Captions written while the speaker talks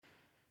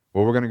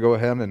Well, we're going to go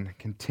ahead and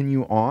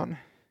continue on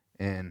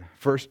in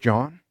 1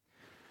 John.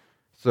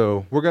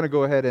 So we're going to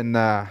go ahead and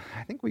I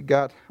think we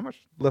got, how much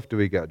left do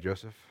we got,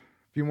 Joseph?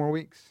 A few more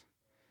weeks?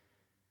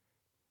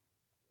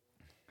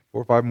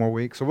 4 or 5 more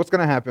weeks. So what's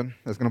going to happen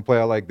is going to play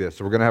out like this.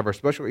 So we're going to have our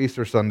special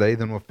Easter Sunday,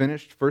 then we'll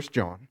finish 1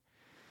 John.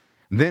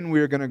 Then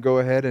we're going to go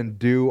ahead and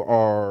do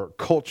our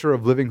Culture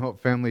of Living Hope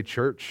Family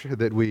Church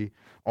that we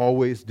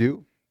always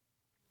do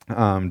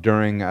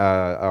during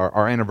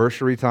our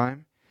anniversary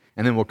time.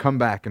 And then we'll come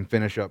back and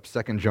finish up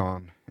 2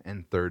 John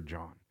and 3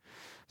 John.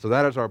 So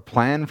that is our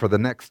plan for the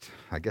next,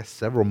 I guess,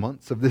 several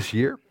months of this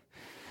year.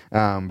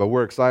 But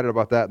we're excited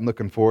about that and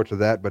looking forward to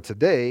that. But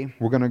today,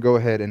 we're going to go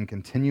ahead and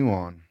continue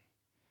on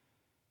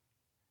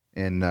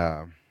in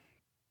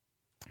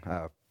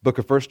book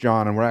of 1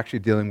 John, and we're actually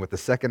dealing with the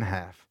second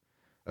half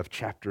of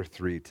chapter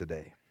 3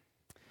 today.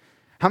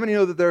 How many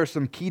know that there are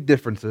some key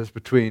differences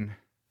between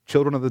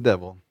children of the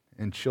devil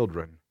and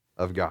children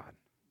of God?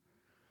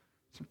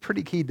 Some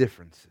pretty key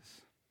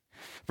differences.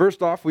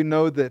 First off, we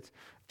know that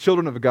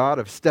children of God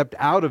have stepped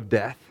out of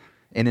death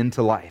and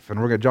into life.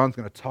 And John's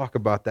going to talk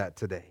about that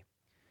today.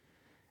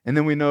 And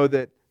then we know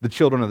that the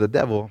children of the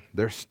devil,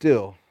 they're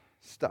still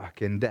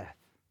stuck in death.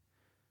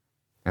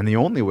 And the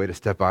only way to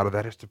step out of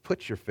that is to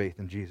put your faith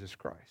in Jesus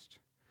Christ.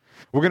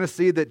 We're going to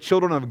see that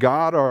children of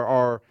God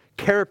are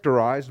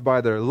characterized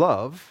by their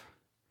love,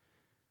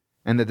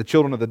 and that the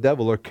children of the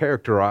devil are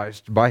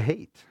characterized by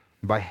hate,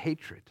 by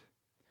hatred.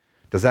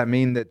 Does that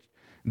mean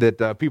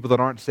that people that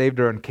aren't saved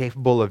are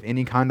incapable of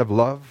any kind of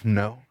love?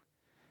 No.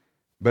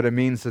 But it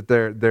means that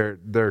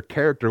their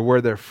character,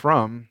 where they're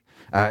from,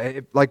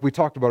 like we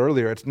talked about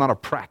earlier, it's not a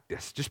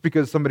practice. Just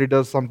because somebody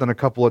does something a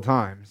couple of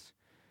times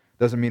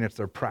doesn't mean it's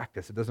their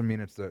practice. It doesn't mean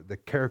it's the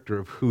character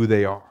of who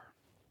they are.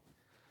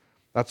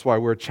 That's why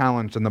we're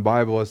challenged in the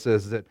Bible. It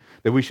says that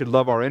we should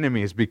love our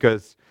enemies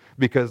because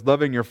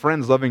loving your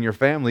friends, loving your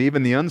family,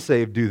 even the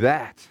unsaved do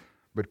that.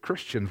 But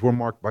Christians, we're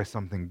marked by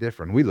something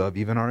different. We love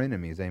even our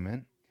enemies.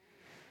 Amen?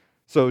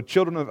 So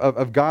children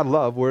of God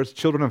love, whereas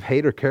children of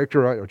hate are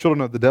characterized, or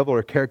children of the devil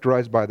are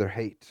characterized by their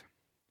hate.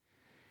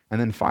 And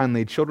then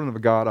finally, children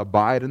of God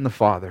abide in the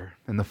Father,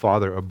 and the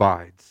Father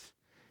abides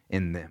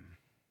in them.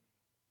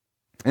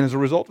 And as a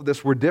result of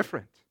this, we're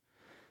different.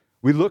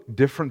 We look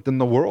different than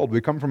the world.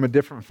 We come from a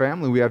different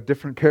family. We have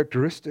different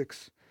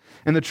characteristics.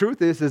 And the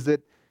truth is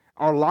that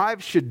our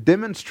lives should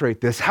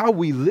demonstrate this. How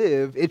we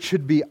live, it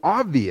should be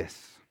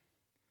obvious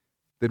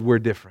that we're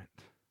different.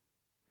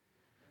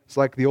 It's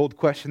like the old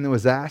question that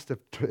was asked,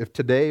 if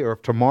today or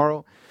if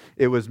tomorrow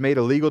it was made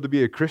illegal to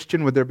be a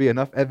Christian, would there be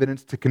enough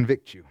evidence to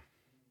convict you?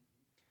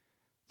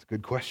 It's a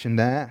good question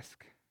to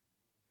ask.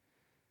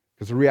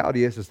 Because the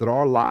reality is that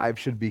our lives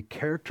should be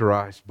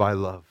characterized by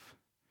love,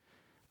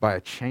 by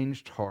a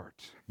changed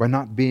heart, by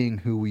not being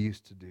who we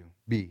used to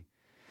be.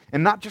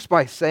 And not just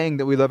by saying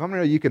that we love. How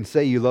many of you can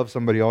say you love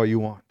somebody all you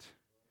want?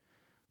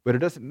 But it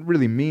doesn't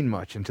really mean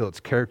much until it's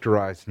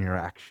characterized in your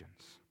actions.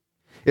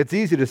 It's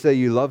easy to say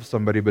you love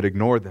somebody but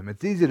ignore them.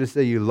 It's easy to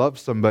say you love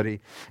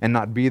somebody and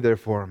not be there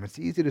for them. It's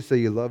easy to say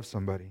you love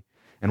somebody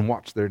and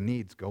watch their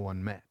needs go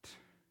unmet.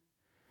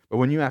 But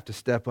when you have to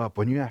step up,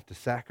 when you have to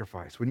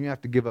sacrifice, when you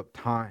have to give up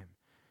time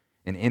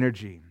and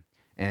energy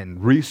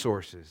and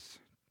resources,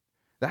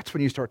 that's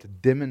when you start to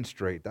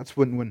demonstrate. That's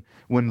when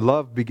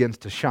love begins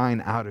to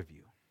shine out of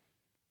you.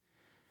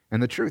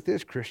 And the truth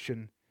is,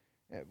 Christian,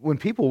 when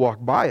people walk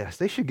by us,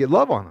 they should get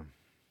love on them.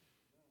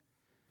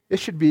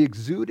 It should be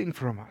exuding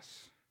from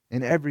us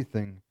in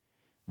everything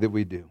that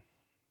we do.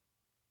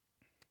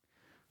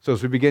 So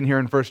as we begin here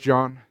in 1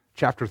 John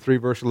chapter 3,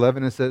 verse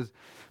 11, it says,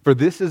 "For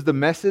this is the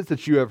message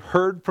that you have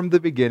heard from the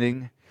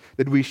beginning,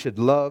 that we should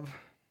love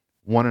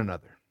one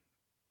another."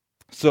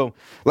 So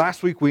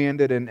last week we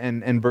ended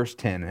in verse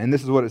 10, and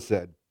this is what it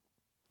said.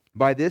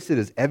 "By this it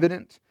is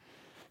evident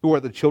who are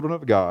the children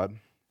of God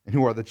and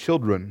who are the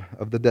children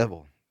of the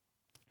devil.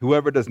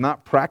 Whoever does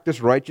not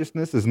practice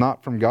righteousness is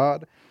not from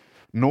God,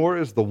 nor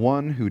is the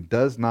one who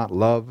does not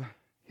love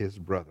his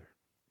brother."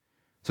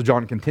 So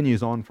John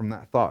continues on from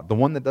that thought. The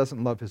one that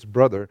doesn't love his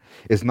brother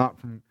is not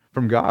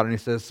from God. And he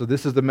says, so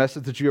this is the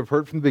message that you have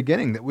heard from the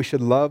beginning, that we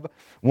should love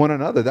one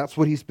another. That's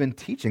what he's been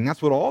teaching.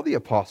 That's what all the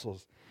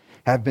apostles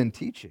have been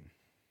teaching.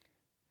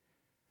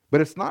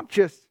 But it's not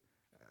just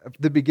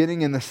the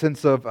beginning in the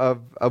sense of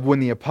when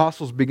the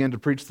apostles began to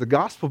preach the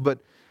gospel, but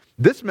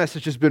this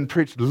message has been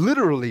preached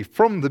literally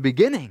from the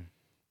beginning.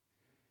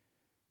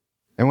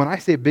 And when I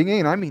say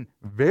beginning, I mean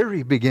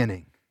very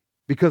beginning.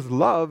 Because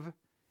love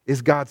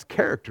is God's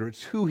character.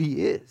 It's who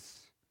He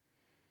is.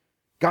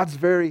 God's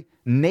very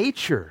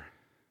nature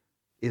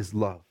is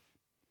love.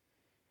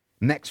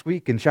 Next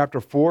week in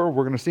chapter 4,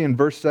 we're going to see in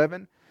verse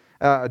 7,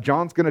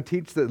 John's going to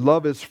teach that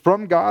love is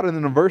from God. And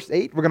then in verse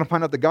 8, we're going to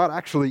find out that God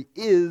actually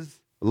is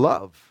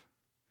love.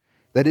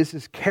 That is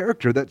His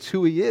character. That's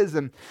who He is.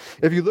 And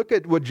if you look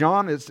at what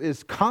John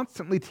is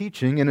constantly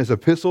teaching in his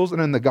epistles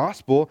and in the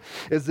gospel,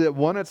 is that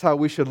one, it's how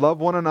we should love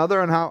one another,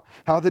 and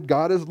how that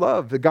God is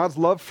love. That God's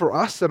love for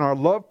us and our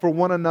love for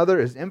one another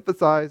is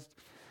emphasized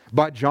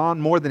by John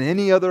more than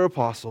any other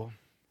apostle.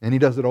 And he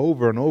does it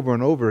over and over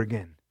and over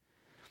again.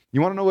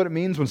 You want to know what it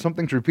means when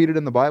something's repeated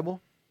in the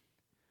Bible?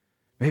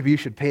 Maybe you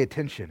should pay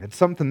attention. It's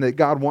something that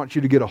God wants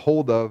you to get a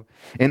hold of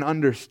and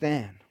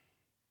understand.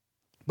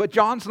 But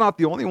John's not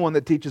the only one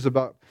that teaches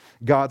about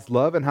God's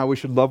love and how we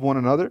should love one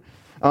another.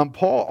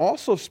 Paul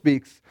also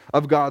speaks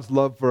of God's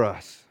love for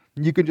us.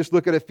 You can just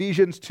look at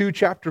Ephesians 2,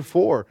 chapter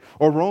 4,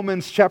 or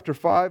Romans chapter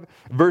 5,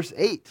 verse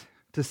 8,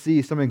 to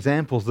see some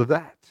examples of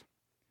that.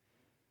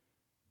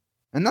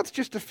 And that's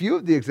just a few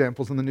of the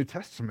examples in the New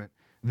Testament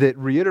that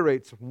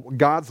reiterates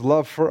God's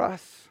love for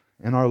us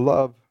and our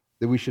love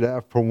that we should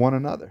have for one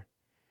another.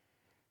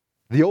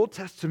 The Old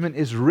Testament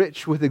is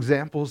rich with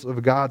examples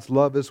of God's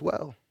love as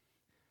well.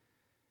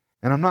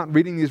 And I'm not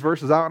reading these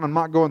verses out and I'm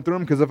not going through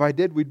them because if I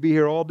did, we'd be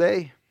here all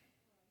day.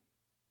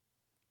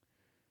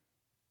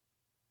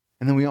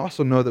 And then we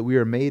also know that we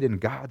are made in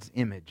God's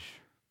image.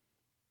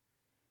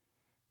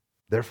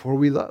 Therefore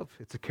we love.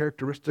 It's a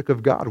characteristic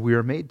of God. We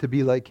are made to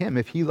be like Him.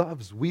 If He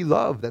loves, we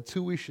love. That's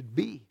who we should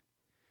be.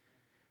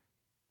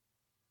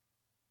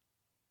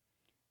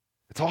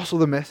 It's also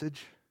the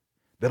message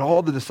that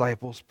all the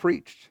disciples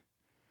preached.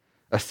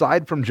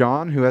 Aside from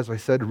John, who, as I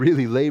said,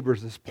 really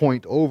labors this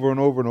point over and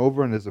over and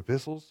over in his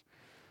epistles,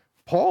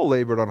 Paul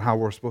labored on how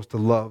we're supposed to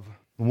love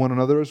one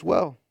another as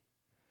well.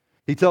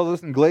 He tells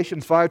us in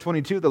Galatians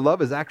 5:22 that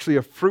love is actually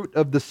a fruit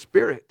of the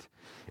Spirit.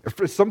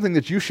 It's something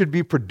that you should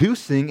be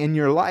producing in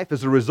your life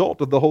as a result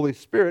of the Holy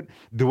Spirit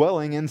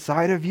dwelling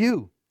inside of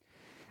you.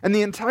 And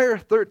the entire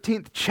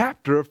 13th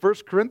chapter of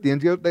 1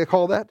 Corinthians, you know what they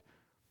call that?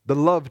 The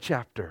love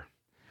chapter.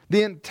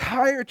 The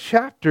entire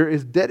chapter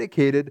is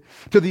dedicated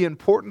to the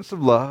importance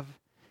of love,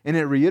 and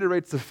it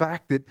reiterates the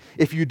fact that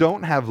if you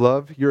don't have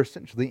love, you're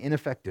essentially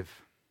ineffective.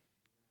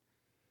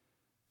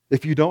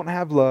 If you don't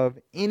have love,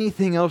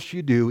 anything else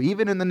you do,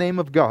 even in the name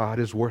of God,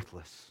 is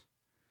worthless.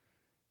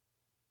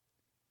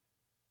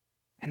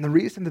 And the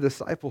reason the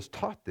disciples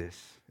taught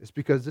this is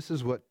because this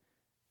is what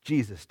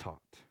Jesus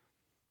taught.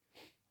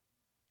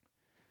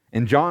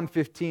 In John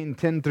 15,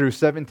 10 through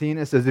 17,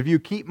 it says, if you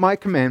keep my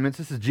commandments,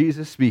 this is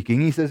Jesus speaking,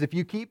 he says, if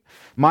you keep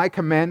my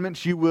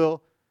commandments, you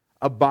will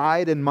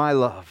abide in my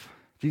love.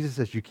 Jesus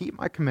says, you keep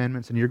my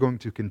commandments and you're going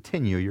to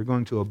continue, you're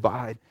going to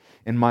abide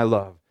in my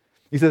love.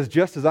 He says,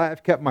 just as I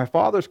have kept my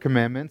Father's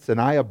commandments and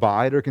I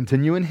abide or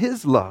continue in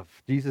His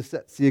love. Jesus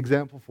sets the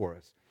example for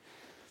us.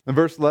 And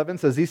verse 11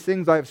 says, these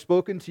things I have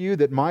spoken to you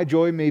that my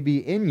joy may be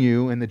in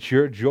you and that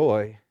your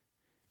joy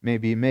may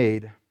be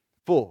made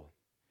full.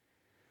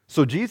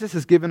 So Jesus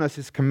has given us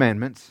His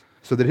commandments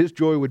so that His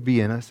joy would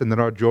be in us and that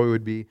our joy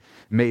would be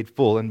made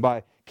full. And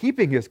by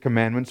keeping His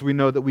commandments, we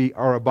know that we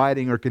are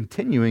abiding or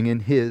continuing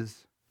in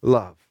His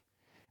love.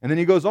 And then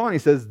He goes on, He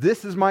says,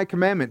 this is my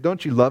commandment.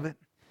 Don't you love it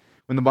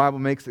when the Bible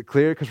makes it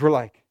clear? Because we're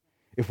like,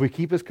 if we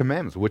keep His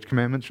commandments, which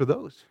commandments are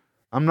those?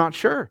 I'm not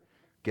sure.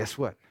 Guess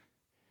what?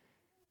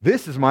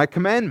 This is my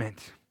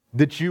commandment,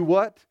 that you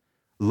what?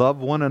 Love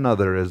one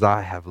another as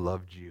I have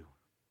loved you.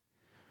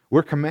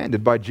 We're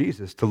commanded by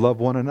Jesus to love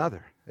one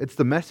another. It's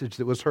the message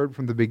that was heard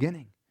from the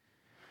beginning.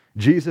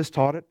 Jesus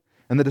taught it,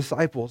 and the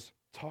disciples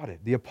taught it.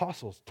 The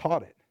apostles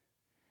taught it.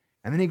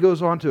 And then He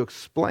goes on to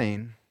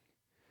explain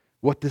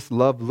what this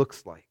love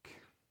looks like.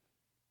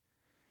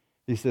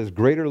 He says,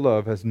 greater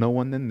love has no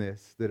one than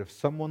this, that if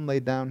someone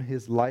laid down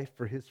his life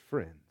for his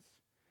friends,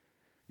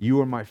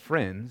 you are my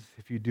friends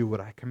if you do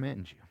what I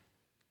command you.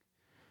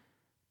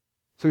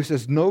 So He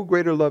says, no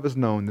greater love is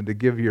known than to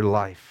give your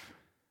life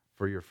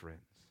for your friends.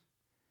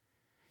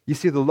 You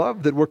see, the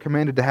love that we're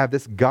commanded to have,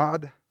 this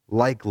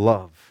God-like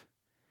love,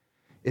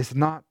 is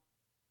not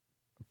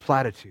a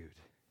platitude.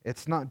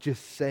 It's not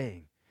just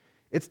saying.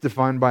 It's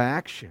defined by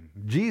action.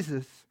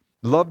 Jesus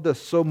loved us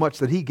so much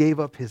that He gave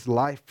up His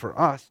life for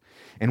us,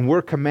 and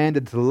we're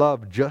commanded to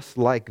love just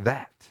like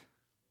that.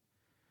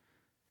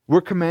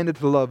 We're commanded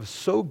to love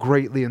so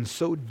greatly and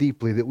so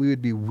deeply that we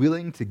would be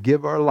willing to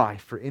give our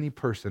life for any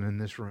person in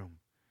this room.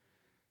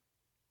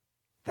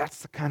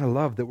 That's the kind of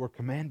love that we're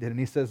commanded. And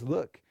He says,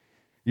 look,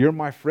 you're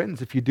my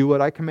friends if you do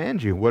what I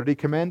command you. What did He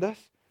command us?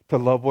 To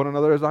love one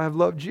another as I have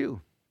loved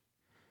you.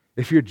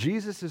 If you're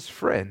Jesus'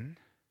 friend,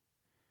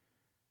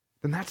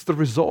 then that's the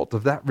result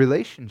of that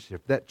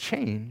relationship, that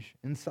change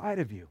inside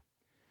of you.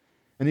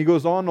 And He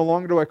goes on, no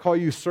longer do I call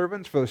you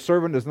servants, for the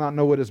servant does not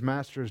know what his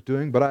master is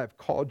doing, but I have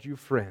called you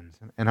friends.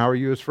 And how are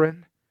you His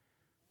friend?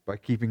 By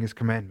keeping His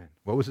commandment.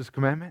 What was His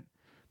commandment?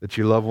 That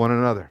you love one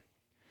another.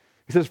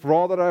 He says, for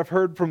all that I have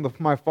heard from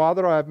my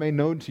Father I have made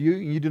known to you.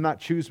 You did not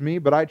choose me,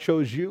 but I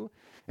chose you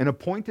and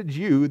appointed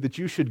you that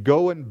you should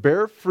go and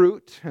bear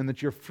fruit and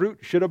that your fruit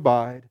should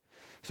abide,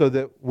 so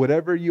that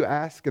whatever you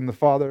ask in the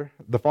Father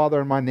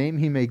in my name,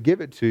 He may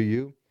give it to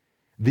you.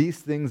 These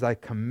things I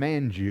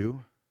command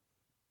you.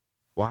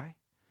 Why?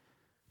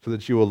 So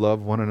that you will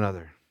love one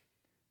another.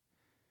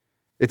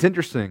 It's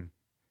interesting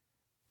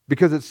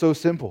because it's so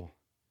simple.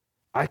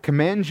 I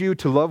command you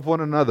to love one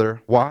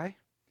another. Why?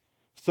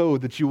 So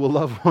that you will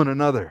love one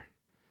another.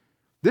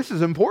 This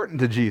is important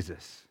to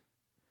Jesus.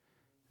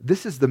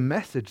 This is the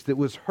message that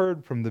was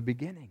heard from the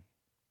beginning.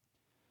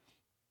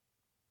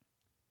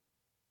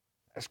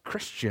 As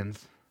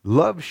Christians,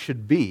 love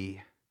should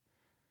be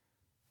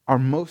our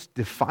most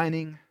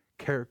defining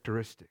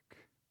characteristic.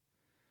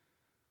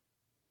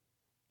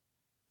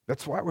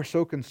 That's why we're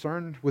so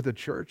concerned with the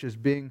church as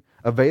being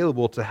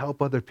available to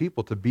help other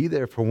people, to be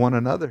there for one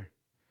another.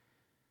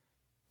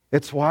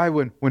 It's why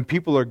when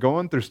people are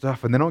going through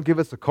stuff and they don't give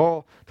us a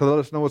call to let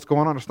us know what's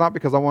going on, it's not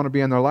because I want to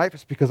be in their life,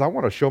 it's because I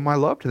want to show my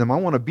love to them. I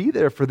want to be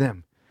there for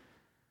them.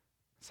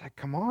 It's like,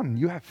 come on,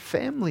 you have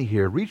family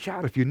here. Reach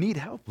out. If you need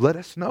help, let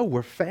us know.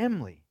 We're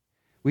family.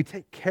 We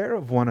take care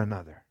of one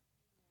another.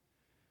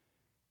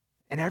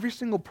 And every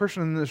single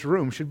person in this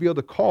room should be able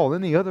to call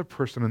any other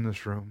person in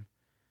this room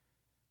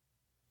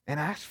and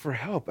ask for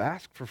help,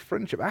 ask for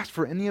friendship, ask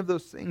for any of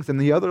those things.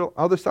 And the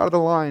other side of the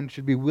line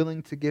should be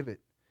willing to give it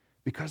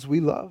because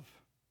we love.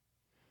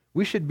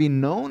 We should be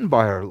known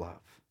by our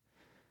love.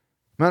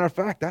 Matter of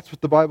fact, that's what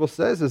the Bible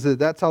says, is that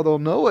that's how they'll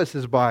know us,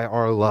 is by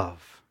our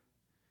love.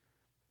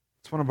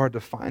 It's one of our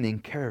defining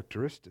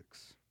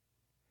characteristics.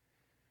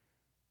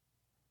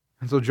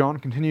 And so John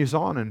continues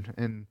on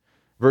in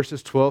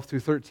verses 12 through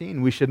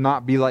 13. We should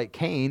not be like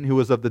Cain, who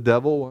was of the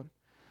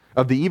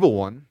evil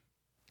one,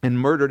 and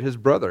murdered his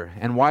brother.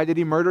 And why did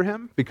he murder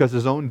him? Because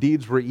his own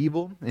deeds were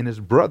evil and his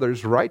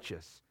brother's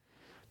righteous.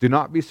 Do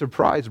not be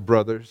surprised,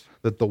 brothers,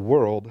 that the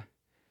world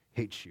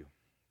hates you.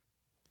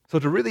 So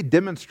to really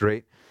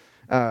demonstrate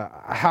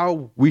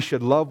how we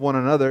should love one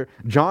another,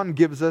 John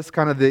gives us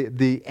kind of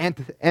the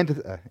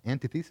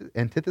antithesis,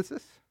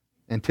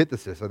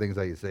 I think is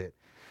how you say it,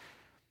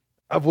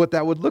 of what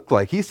that would look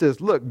like. He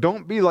says, look,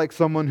 don't be like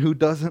someone who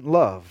doesn't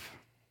love.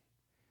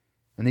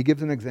 And he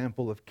gives an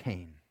example of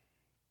Cain.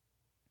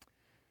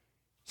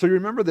 So you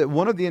remember that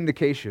one of the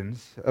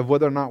indications of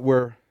whether or not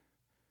we're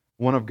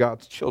one of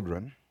God's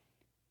children,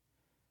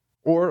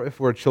 or if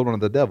we're children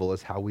of the devil,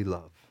 is how we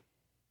love.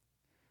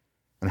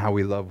 And how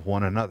we love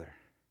one another.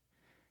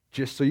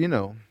 Just so you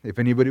know, if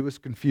anybody was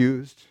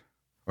confused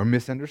or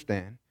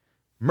misunderstand,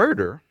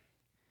 murder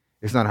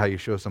is not how you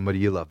show somebody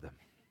you love them.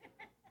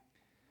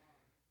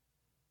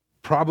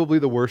 Probably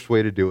the worst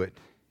way to do it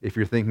if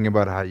you're thinking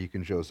about how you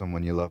can show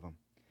someone you love them.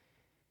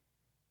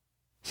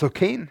 So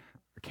Cain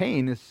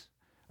is,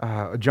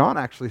 John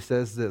actually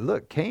says that,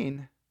 look,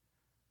 Cain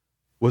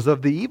was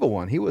of the evil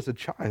one. He was a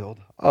child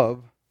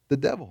of the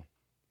devil.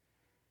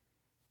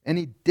 And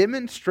he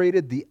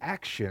demonstrated the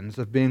actions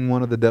of being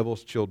one of the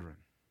devil's children.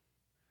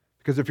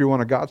 Because if you're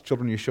one of God's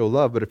children, you show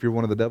love, but if you're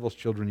one of the devil's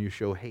children, you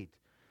show hate.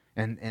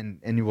 And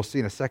you will see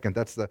in a second,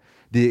 that's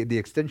the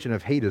extension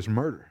of hate is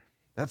murder.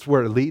 That's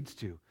where it leads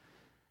to.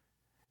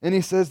 And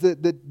he says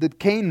that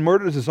Cain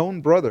murders his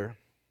own brother.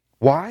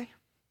 Why?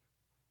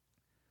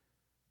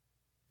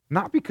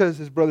 Not because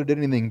his brother did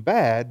anything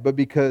bad, but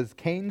because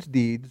Cain's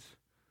deeds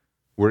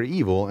were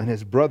evil and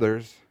his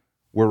brothers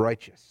were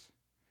righteous.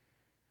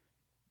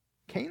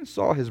 Cain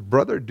saw his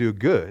brother do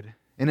good,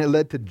 and it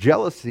led to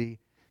jealousy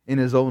in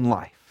his own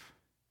life.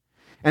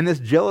 And this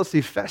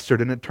jealousy festered,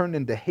 and it turned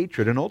into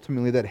hatred, and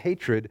ultimately that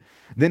hatred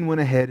then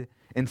went ahead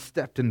and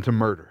stepped into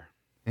murder.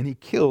 And he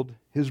killed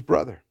his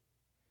brother.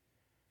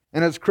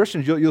 And as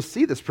Christians, you'll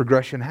see this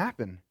progression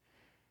happen.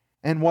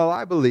 And while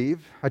I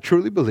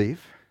truly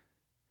believe,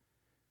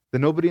 that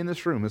nobody in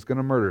this room is going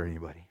to murder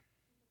anybody.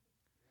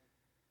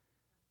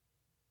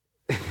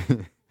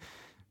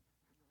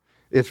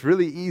 It's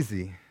really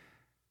easy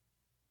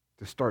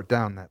to start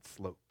down that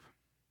slope.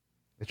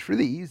 It's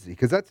really easy,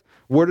 because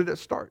where did it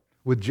start?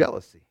 With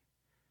jealousy.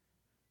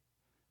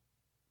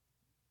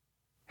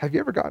 Have you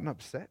ever gotten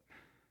upset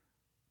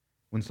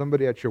when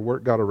somebody at your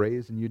work got a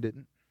raise and you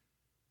didn't?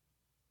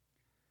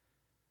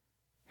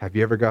 Have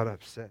you ever got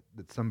upset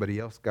that somebody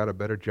else got a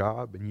better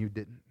job and you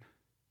didn't?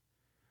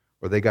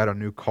 Or they got a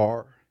new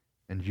car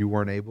and you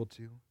weren't able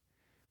to?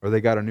 Or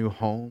they got a new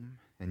home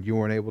and you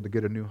weren't able to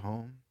get a new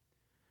home?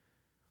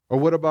 Or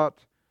what about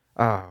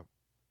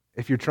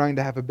if you're trying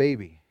to have a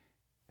baby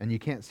and you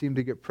can't seem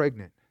to get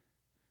pregnant,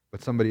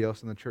 but somebody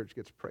else in the church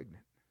gets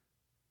pregnant?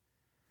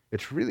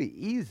 It's really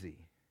easy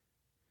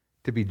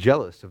to be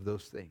jealous of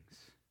those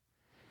things.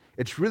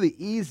 It's really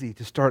easy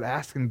to start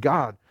asking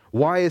God,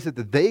 why is it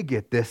that they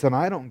get this and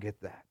I don't get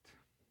that?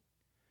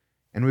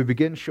 And we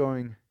begin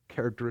showing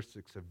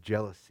characteristics of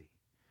jealousy.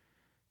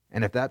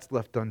 And if that's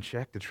left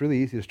unchecked, it's really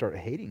easy to start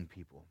hating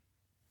people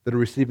that are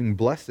receiving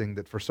blessing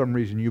that for some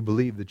reason you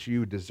believe that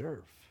you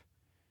deserve.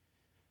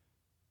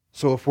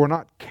 So if we're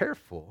not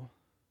careful,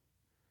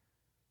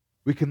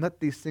 we can let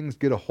these things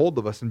get a hold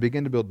of us and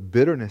begin to build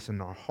bitterness in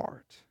our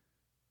heart.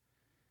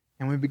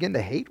 And we begin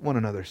to hate one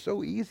another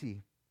so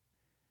easy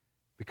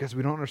because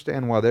we don't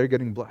understand why they're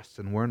getting blessed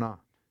and we're not.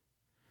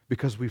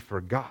 Because we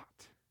forgot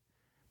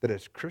that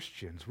as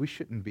Christians, we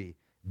shouldn't be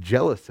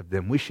jealous of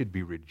them. We should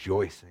be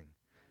rejoicing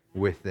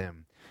with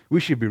them. We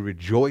should be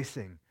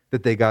rejoicing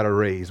that they got a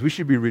raise. We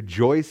should be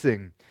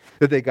rejoicing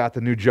that they got the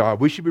new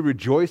job. We should be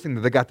rejoicing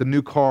that they got the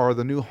new car or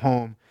the new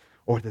home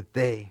or that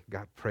they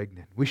got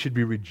pregnant. We should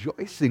be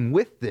rejoicing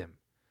with them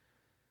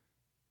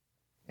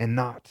and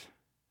not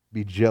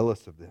be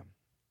jealous of them.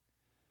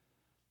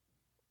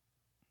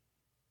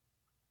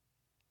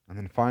 And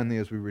then finally,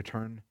 as we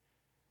return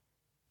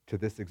to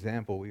this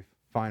example, we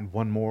find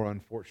one more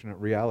unfortunate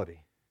reality.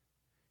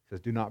 says,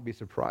 do not be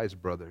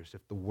surprised, brothers,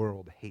 if the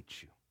world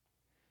hates you.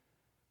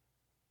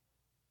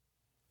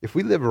 If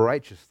we live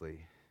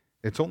righteously,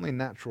 it's only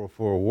natural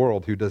for a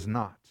world who does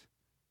not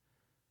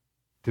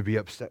to be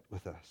upset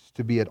with us,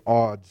 to be at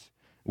odds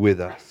with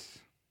us.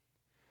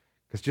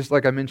 Because just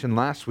like I mentioned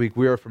last week,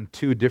 we are from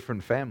two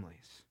different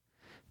families,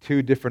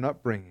 two different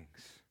upbringings.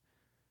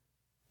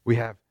 We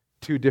have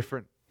two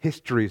different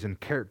histories and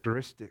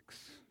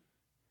characteristics,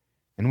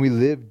 and we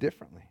live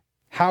differently.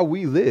 How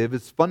we live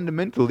is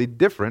fundamentally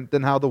different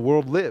than how the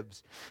world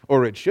lives,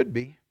 or it should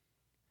be.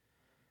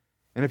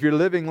 And if you're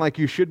living like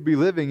you should be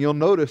living, you'll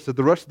notice that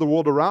the rest of the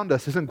world around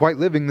us isn't quite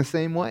living the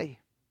same way.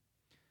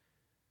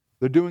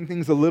 They're doing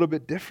things a little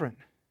bit different.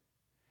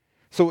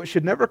 So it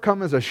should never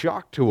come as a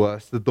shock to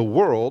us that the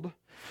world,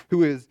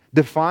 who is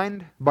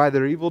defined by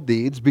their evil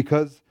deeds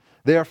because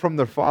they are from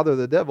their father,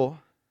 the devil,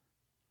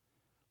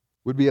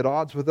 would be at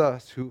odds with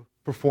us who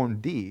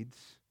perform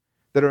deeds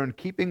that are in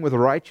keeping with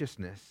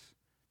righteousness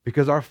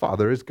because our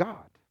Father is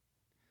God.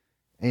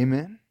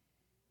 Amen?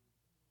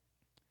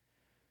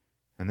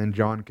 And then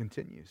John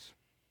continues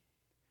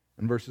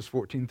in verses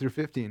 14 through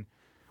 15.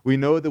 We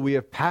know that we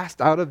have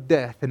passed out of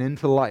death and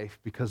into life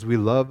because we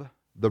love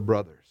the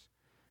brothers.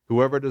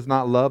 Whoever does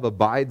not love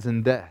abides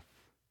in death.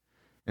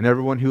 And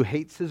everyone who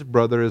hates his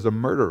brother is a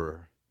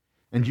murderer.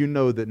 And you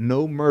know that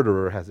no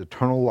murderer has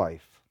eternal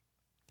life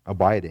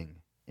abiding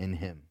in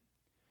him.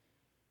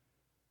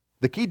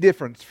 The key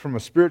difference from a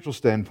spiritual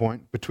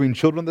standpoint between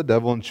children of the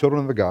devil and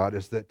children of God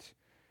is that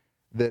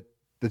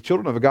the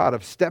children of God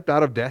have stepped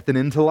out of death and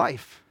into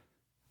life,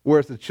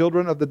 whereas the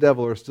children of the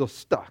devil are still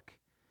stuck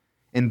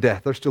in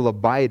death. They're still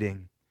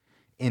abiding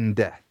in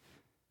death.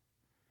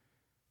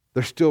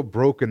 They're still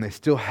broken. They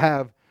still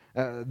have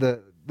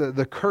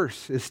the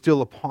curse is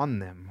still upon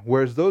them.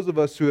 Whereas those of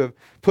us who have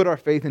put our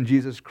faith in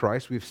Jesus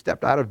Christ, we've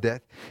stepped out of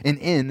death and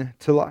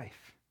into life.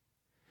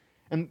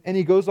 And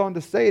he goes on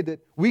to say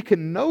that we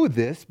can know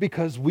this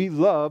because we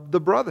love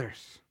the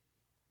brothers.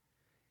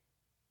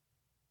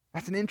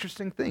 That's an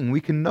interesting thing.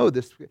 We can know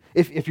this.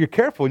 If you're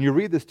careful and you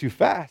read this too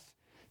fast,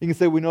 you can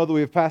say we know that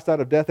we have passed out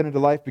of death and into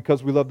life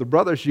because we love the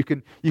brothers. You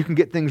can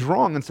get things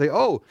wrong and say,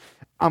 oh,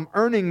 I'm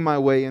earning my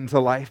way into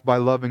life by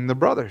loving the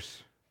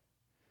brothers.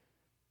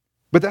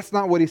 But that's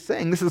not what he's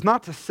saying. This is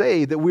not to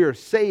say that we are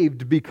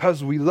saved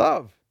because we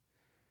love.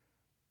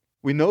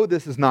 We know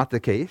this is not the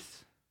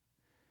case.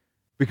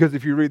 Because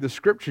if you read the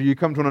scripture, you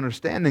come to an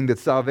understanding that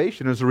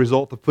salvation is a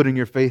result of putting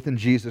your faith in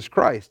Jesus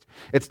Christ.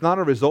 It's not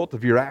a result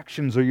of your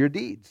actions or your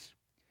deeds.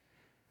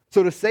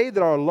 So to say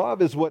that our love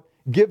is what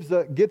gets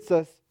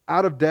us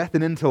out of death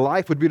and into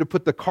life would be to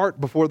put the cart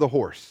before the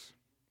horse.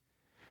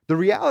 The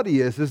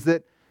reality is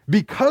that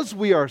because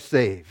we are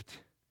saved,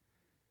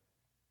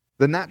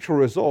 the natural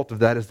result of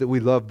that is that we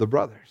love the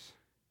brothers.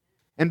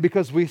 And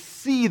because we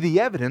see the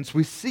evidence,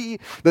 we see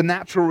the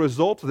natural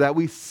result of that,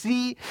 we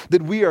see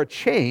that we are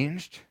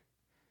changed,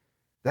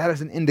 that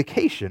is an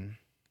indication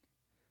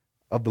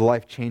of the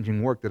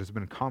life-changing work that has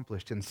been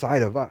accomplished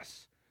inside of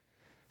us.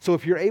 So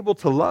if you're able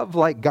to love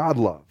like God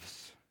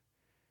loves,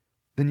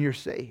 then you're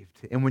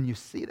saved. And when you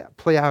see that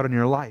play out in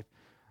your life,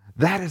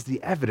 that is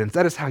the evidence.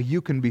 That is how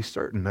you can be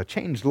certain. A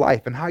changed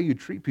life and how you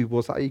treat people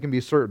is how you can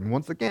be certain.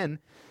 Once again,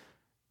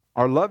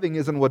 our loving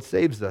isn't what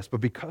saves us,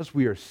 but because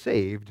we are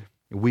saved,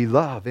 we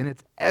love. And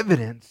it's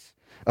evidence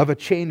of a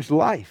changed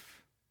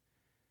life.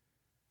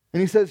 And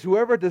he says,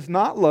 whoever does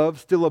not love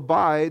still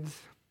abides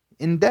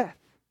in death.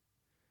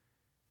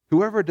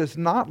 Whoever does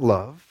not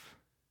love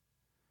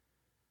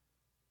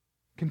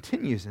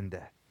continues in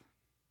death.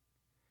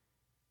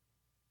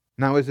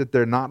 Now, is it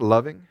their not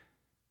loving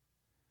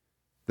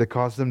that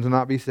caused them to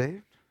not be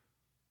saved?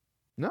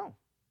 No.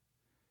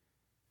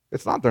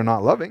 It's not their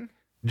not loving.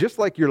 Just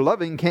like your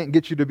loving can't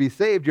get you to be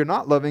saved, your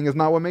not loving is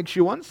not what makes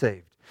you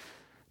unsaved.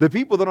 The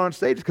people that aren't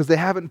saved is because they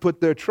haven't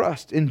put their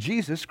trust in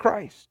Jesus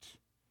Christ.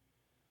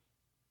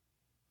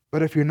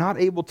 But if you're not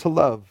able to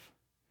love,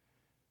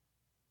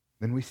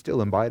 then we still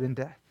abide in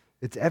death.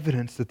 It's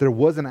evidence that there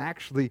wasn't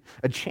actually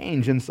a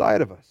change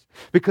inside of us.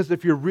 Because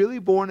if you're really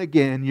born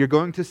again, you're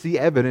going to see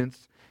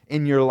evidence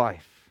in your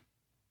life.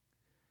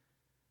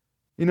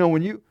 You know,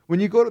 when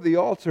you go to the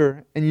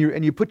altar and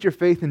you put your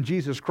faith in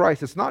Jesus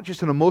Christ, it's not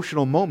just an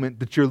emotional moment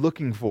that you're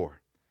looking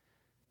for,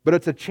 but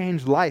it's a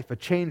changed life, a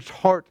changed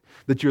heart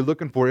that you're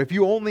looking for. If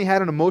you only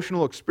had an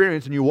emotional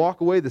experience and you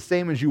walk away the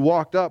same as you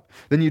walked up,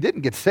 then you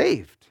didn't get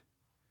saved.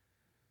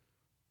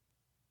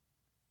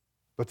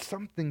 But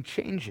something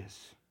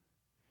changes.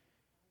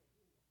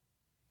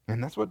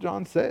 And that's what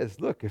John says.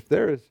 Look, if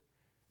there is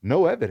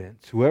no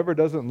evidence, whoever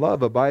doesn't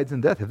love abides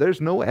in death. If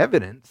there's no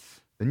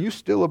evidence, then you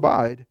still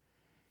abide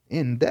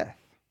in death.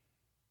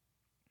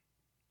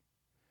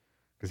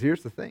 Because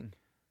here's the thing.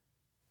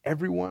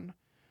 Everyone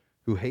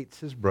who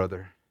hates his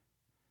brother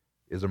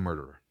is a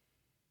murderer.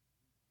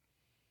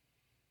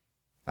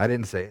 I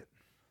didn't say it.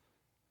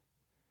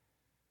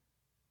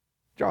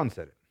 John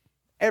said it.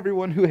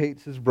 Everyone who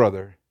hates his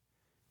brother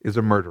is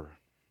a murderer.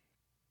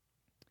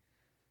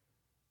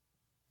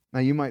 Now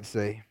you might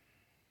say,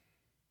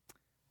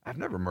 I've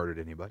never murdered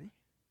anybody.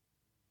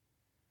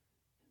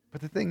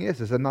 But the thing is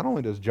that not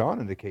only does John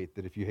indicate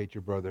that if you hate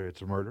your brother,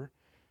 it's a murder,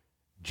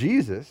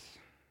 Jesus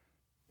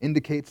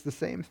indicates the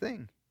same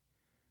thing.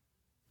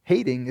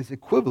 Hating is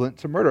equivalent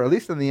to murder, at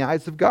least in the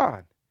eyes of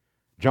God.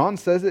 John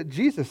says it,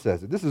 Jesus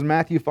says it. This is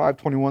Matthew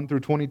 5:21 through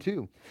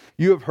 22.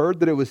 You have heard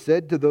that it was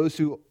said to those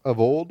who of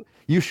old,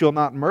 you shall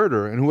not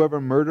murder, and whoever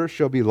murders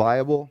shall be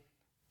liable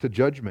to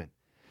judgment.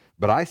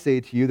 But I say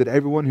to you that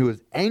everyone who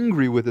is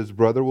angry with his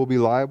brother will be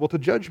liable to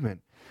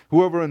judgment.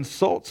 Whoever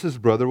insults his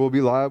brother will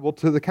be liable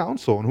to the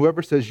council, and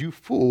whoever says you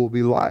fool will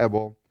be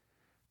liable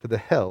to the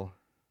hell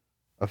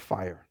of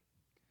fire.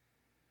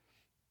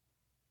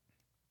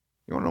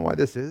 You want to know why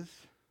this is?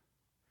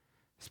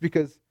 It's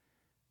because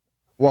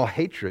while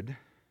hatred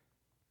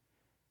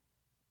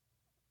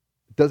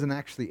doesn't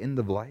actually end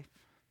a life,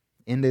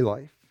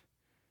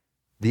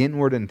 the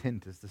inward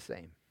intent is the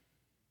same.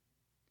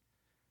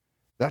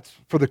 That's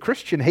for the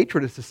Christian,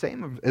 hatred is the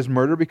same as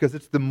murder because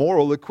it's the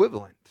moral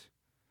equivalent.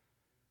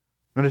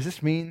 Now, does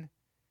this mean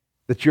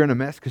that you're in a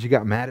mess because you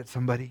got mad at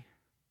somebody?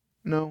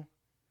 No.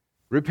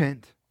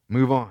 Repent.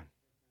 Move on.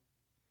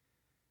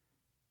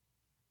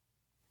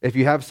 If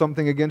you have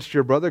something against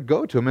your brother,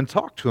 go to him and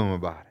talk to him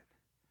about it.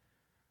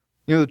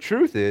 You know, the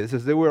truth is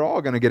that we're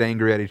all going to get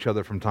angry at each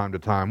other from time to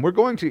time. We're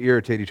going to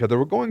irritate each other.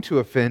 We're going to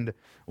offend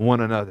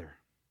one another.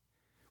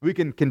 We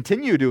can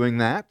continue doing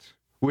that,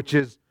 which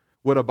is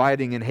what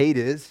abiding in hate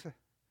is,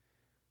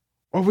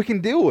 or we can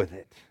deal with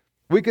it.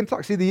 We can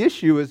talk. See, the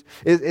issue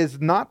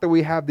is not that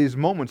we have these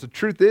moments. The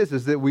truth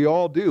is that we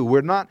all do.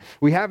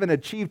 We haven't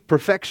achieved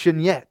perfection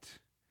yet.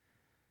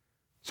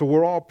 So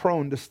we're all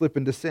prone to slip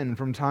into sin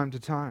from time to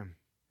time.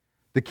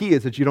 The key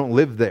is that you don't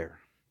live there.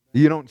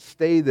 You don't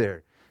stay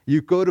there. You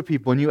go to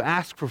people and you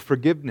ask for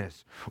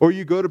forgiveness. Or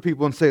you go to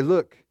people and say,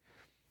 look,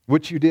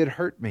 what you did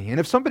hurt me. And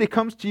if somebody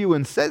comes to you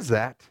and says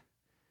that,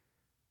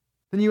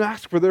 then you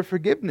ask for their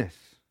forgiveness.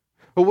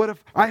 But what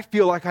if I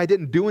feel like I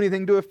didn't do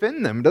anything to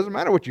offend them? It doesn't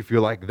matter what you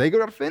feel like. They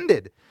got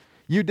offended.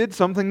 You did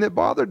something that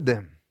bothered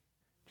them.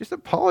 Just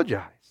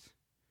apologize.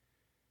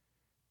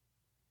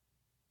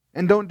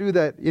 And don't do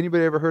that.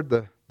 Anybody ever heard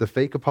the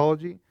fake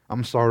apology?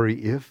 I'm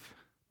sorry if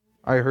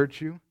I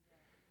hurt you.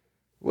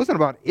 It wasn't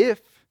about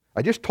if.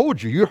 I just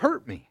told you, you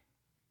hurt me.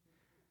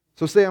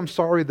 So say, I'm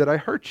sorry that I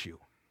hurt you.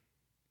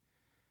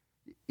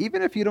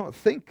 Even if you don't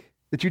think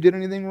that you did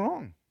anything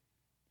wrong.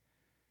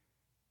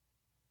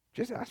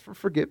 Just ask for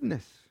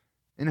forgiveness.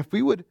 And if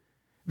we would,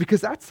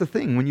 because that's the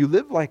thing, when you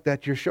live like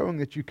that, you're showing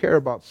that you care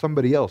about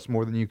somebody else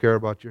more than you care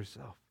about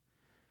yourself.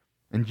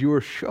 And you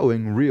are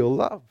showing real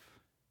love.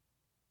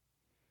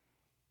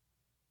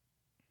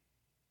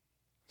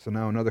 So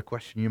now another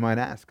question you might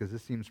ask, because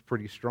this seems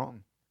pretty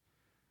strong.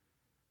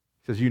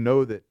 It says, you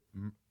know that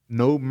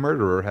no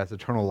murderer has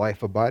eternal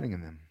life abiding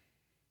in them.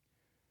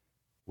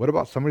 What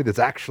about somebody that's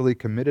actually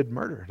committed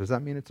murder? Does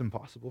that mean it's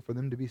impossible for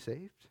them to be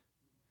saved?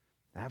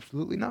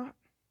 Absolutely not.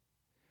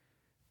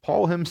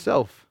 Paul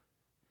himself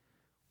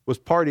was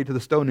party to the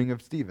stoning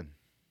of Stephen.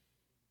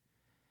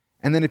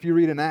 And then if you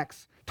read in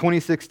Acts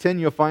 26:10,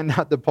 you'll find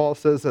out that Paul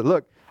says that,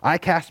 look, I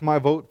cast my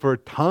vote for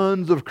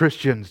tons of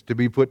Christians to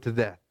be put to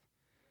death.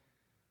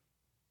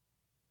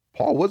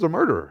 Paul was a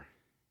murderer.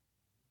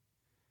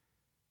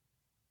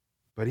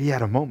 But he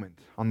had a moment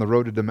on the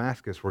road to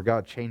Damascus where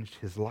God changed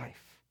his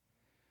life.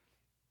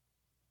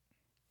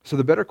 So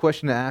the better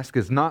question to ask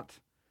is not,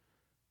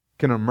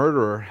 can a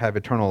murderer have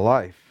eternal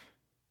life?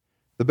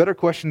 The better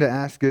question to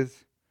ask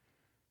is,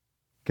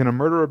 can a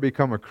murderer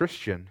become a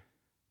Christian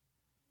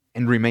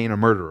and remain a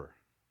murderer?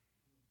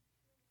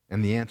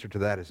 And the answer to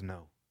that is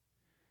no.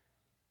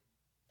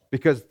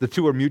 Because the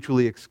two are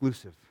mutually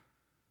exclusive.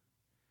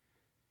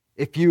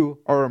 If you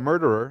are a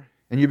murderer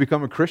and you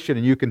become a Christian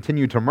and you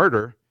continue to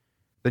murder,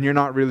 then you're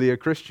not really a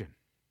Christian.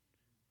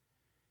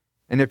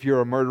 And if you're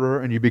a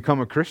murderer and you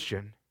become a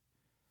Christian,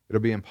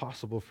 it'll be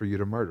impossible for you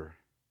to murder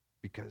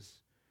because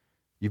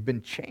you've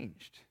been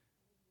changed.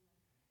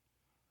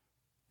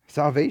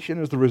 Salvation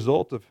is the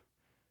result of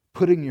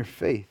putting your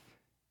faith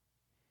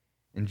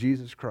in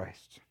Jesus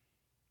Christ.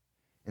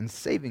 And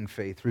saving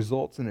faith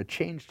results in a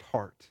changed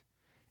heart,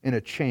 in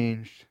a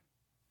changed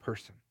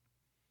person.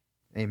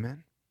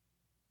 Amen?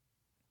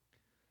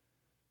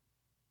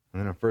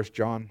 And then in 1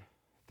 John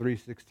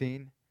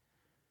 3:16,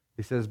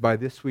 he says, by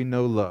this we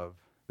know love,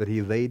 that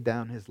he laid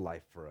down his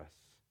life for us.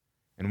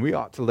 And we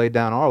ought to lay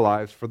down our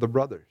lives for the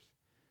brothers.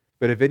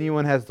 But if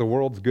anyone has the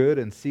world's good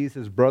and sees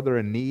his brother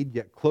in need,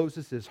 yet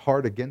closes his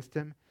heart against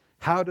him,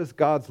 how does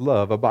God's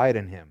love abide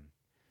in him?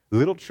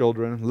 Little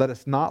children, let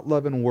us not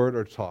love in word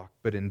or talk,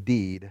 but in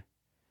deed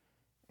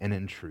and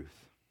in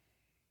truth.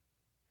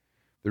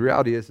 The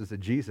reality is that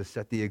Jesus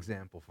set the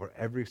example for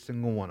every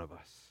single one of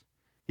us.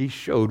 He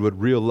showed what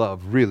real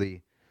love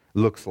really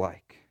looks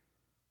like.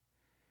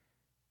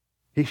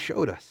 He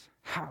showed us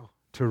how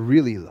to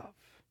really love.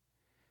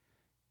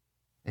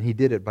 And he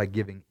did it by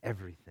giving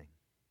everything,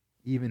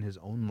 even his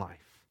own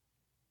life,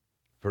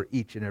 for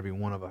each and every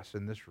one of us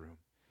in this room.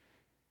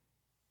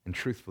 And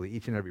truthfully,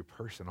 each and every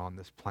person on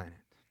this planet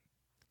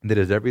that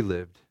has ever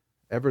lived,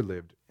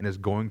 and is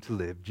going to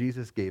live,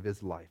 Jesus gave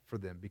his life for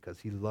them because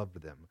he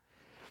loved them.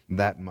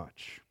 that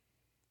much.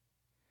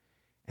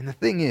 And the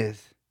thing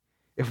is,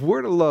 if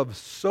we're to love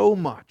so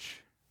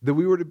much that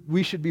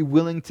we should be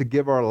willing to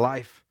give our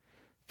life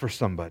for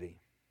somebody,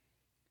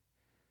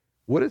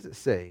 what does it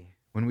say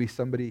when we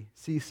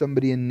see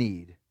somebody in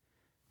need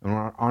and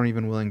aren't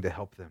even willing to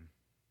help them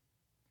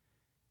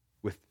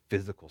with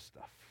physical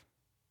stuff,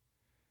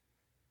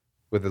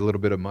 with a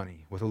little bit of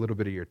money, with a little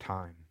bit of your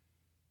time,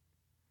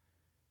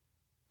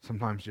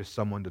 sometimes just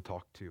someone to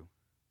talk to?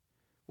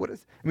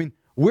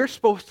 We're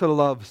supposed to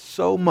love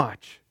so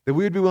much that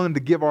we would be willing to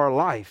give our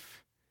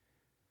life,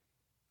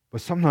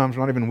 but sometimes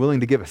we're not even willing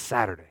to give a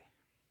Saturday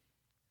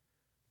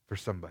for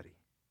somebody.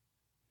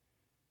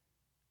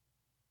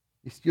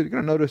 You're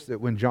going to notice that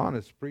when John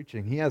is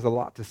preaching, he has a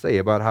lot to say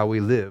about how we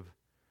live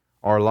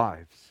our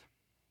lives.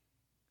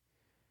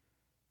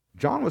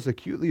 John was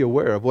acutely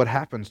aware of what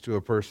happens to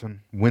a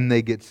person when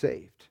they get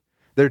saved.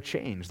 They're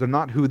changed. They're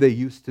not who they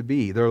used to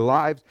be. Their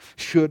lives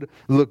should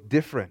look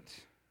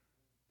different.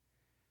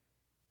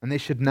 And they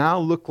should now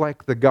look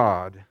like the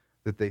God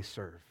that they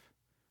serve,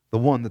 the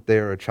one that they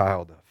are a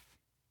child of.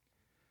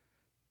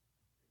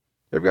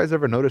 Have you guys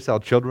ever noticed how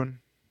children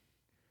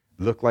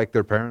look like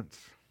their parents?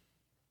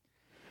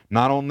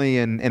 Not only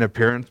in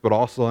appearance, but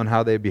also in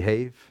how they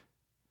behave.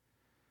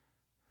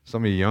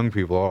 Some of you young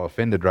people are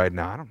offended right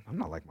now. I'm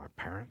not like my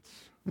parents.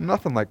 I'm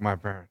nothing like my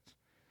parents.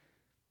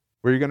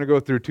 Where you're going to go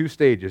through two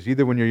stages.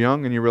 Either when you're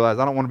young and you realize,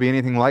 I don't want to be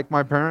anything like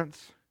my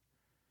parents.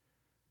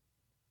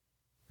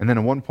 And then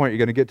at one point, you're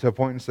going to get to a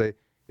point and say,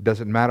 it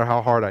doesn't matter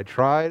how hard I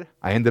tried,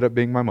 I ended up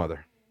being my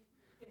mother.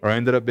 Or I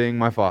ended up being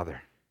my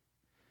father.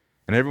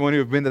 And everyone who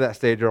have been to that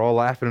stage are all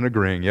laughing and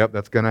agreeing, yep,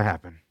 that's going to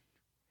happen.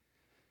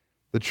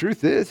 The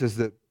truth is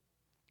that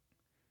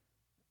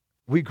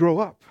we grow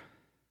up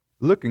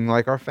looking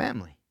like our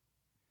family.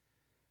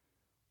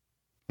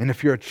 And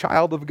if you're a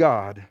child of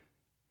God,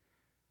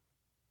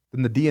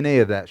 then the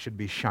DNA of that should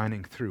be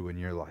shining through in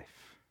your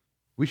life.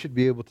 We should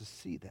be able to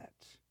see that.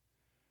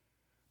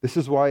 This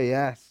is why he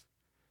asks,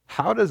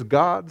 how does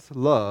God's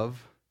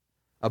love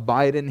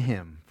abide in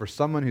him? For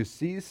someone who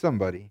sees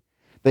somebody,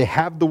 they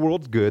have the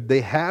world's good,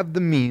 they have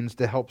the means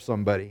to help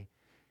somebody,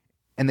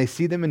 and they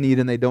see them in need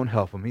and they don't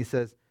help them. He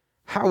says,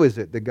 how is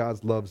it that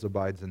God's love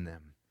abides in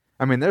them?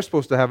 They're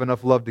supposed to have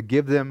enough love to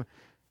give them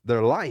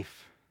their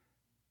life,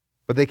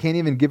 but they can't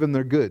even give them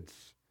their goods.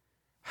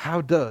 How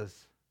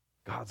does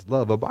God's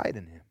love abide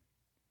in him?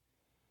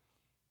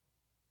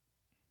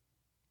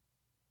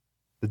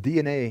 The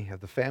DNA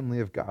of the family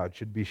of God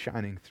should be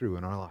shining through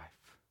in our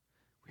life.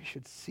 We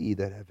should see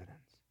that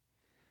evidence.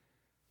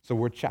 So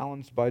we're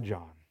challenged by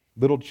John.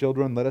 Little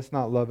children, let us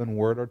not love in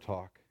word or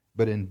talk,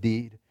 but in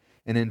deed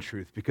and in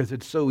truth, because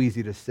it's so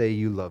easy to say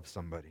you love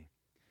somebody.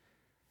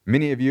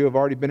 Many of you have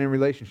already been in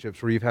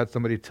relationships where you've had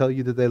somebody tell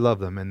you that they love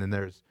them, and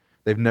then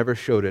they've never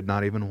showed it,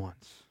 not even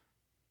once.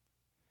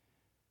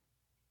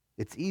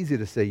 It's easy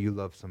to say you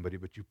love somebody,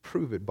 but you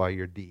prove it by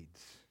your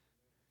deeds.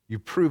 You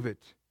prove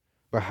it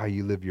by how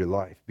you live your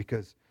life,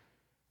 because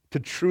to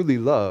truly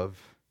love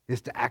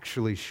is to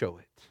actually show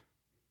it.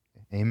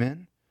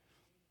 Amen?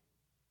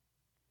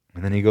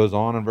 And then he goes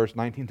on in verse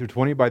 19 through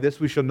 20, by this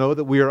we shall know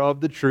that we are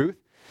of the truth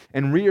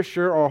and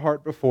reassure our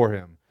heart before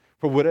him.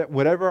 For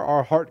whatever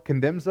our heart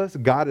condemns us,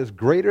 God is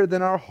greater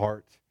than our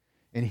heart,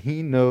 and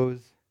he knows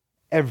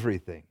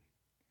everything.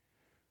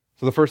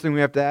 So the first thing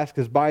we have to ask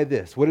is, by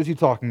this. What is he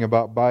talking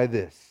about by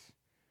this?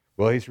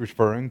 Well, he's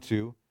referring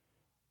to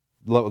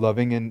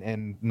loving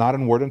and not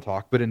in word and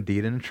talk, but in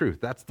deed and in truth.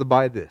 That's the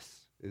by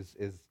this,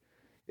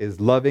 is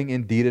loving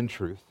in deed and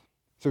truth.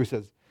 So he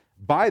says,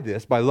 by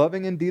this, by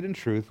loving in deed and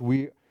truth,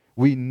 we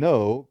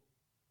know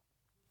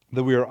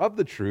that we are of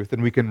the truth,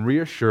 and we can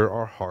reassure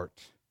our heart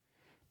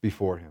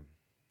before him.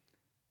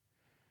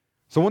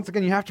 So once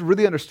again, you have to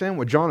really understand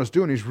what John is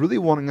doing. He's really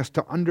wanting us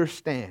to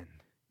understand.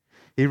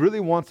 He really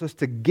wants us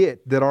to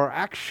get that our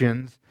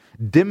actions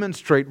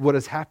demonstrate what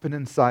has happened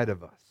inside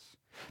of us.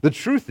 The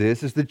truth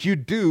is that you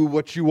do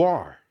what you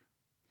are.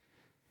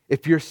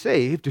 If you're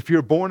saved, if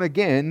you're born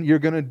again, you're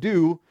going to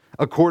do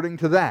according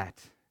to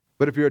that.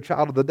 But if you're a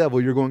child of the devil,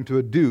 you're going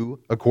to do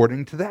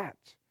according to that.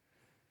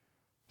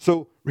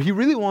 So he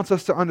really wants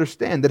us to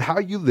understand that how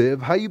you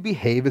live, how you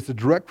behave is a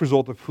direct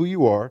result of who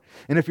you are.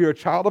 And if you're a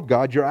child of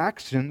God, your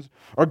actions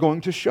are going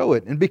to show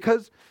it. And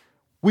because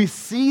we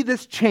see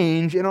this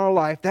change in our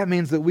life, that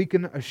means that we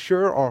can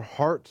assure our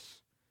hearts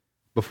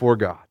before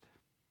God.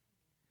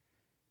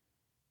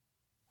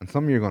 And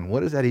some of you are going,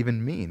 what does that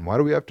even mean? Why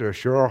do we have to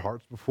assure our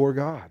hearts before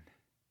God?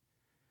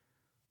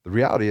 The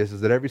reality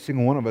is that every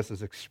single one of us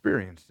has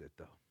experienced it,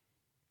 though.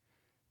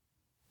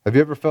 Have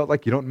you ever felt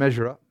like you don't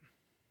measure up?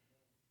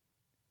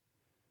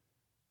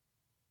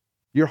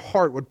 Your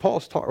heart,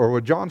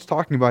 what John's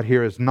talking about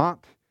here is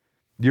not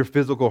your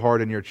physical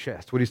heart in your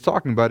chest. What he's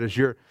talking about is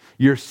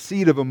your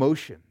seat of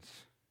emotions,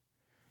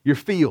 your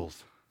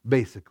feels,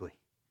 basically.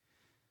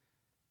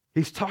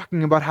 He's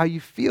talking about how you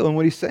feel, and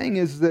what he's saying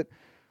is that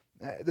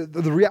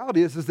the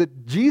reality is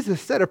that Jesus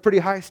set a pretty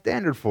high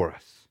standard for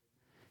us.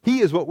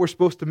 He is what we're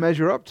supposed to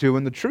measure up to,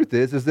 and the truth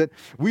is that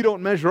we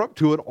don't measure up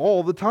to it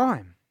all the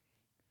time.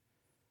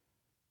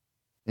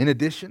 In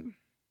addition,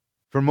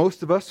 for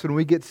most of us, when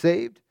we get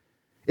saved,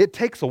 it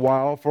takes a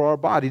while for our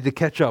body to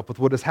catch up with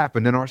what has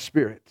happened in our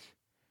spirit.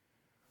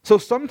 So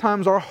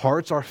sometimes our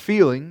hearts, our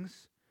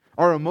feelings,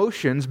 our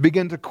emotions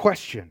begin to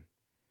question,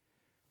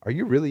 are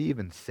you really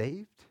even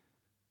saved?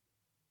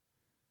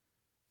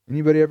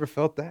 Anybody ever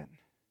felt that?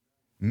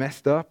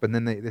 Messed up and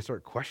then they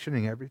start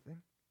questioning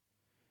everything?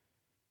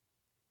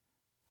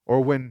 Or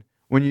when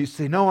you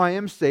say, no, I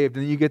am saved,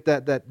 and then you get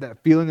that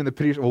feeling in the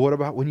pity, well, what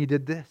about when you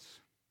did this?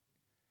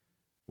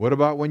 What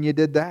about when you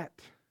did that?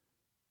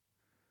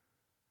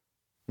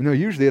 You know,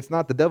 usually it's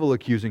not the devil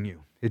accusing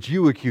you. It's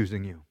you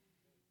accusing you.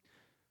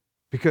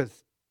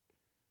 Because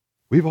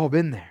we've all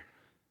been there.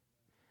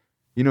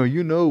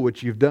 You know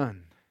what you've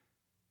done.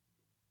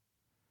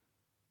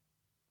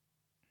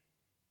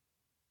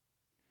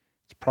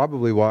 It's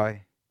probably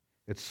why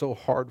it's so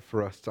hard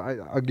for us to,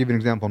 I'll give you an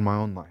example in my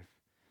own life.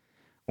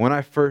 When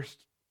I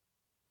first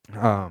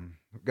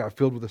got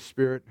filled with the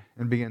Spirit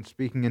and began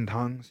speaking in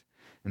tongues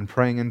and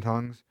praying in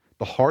tongues,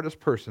 the hardest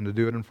person to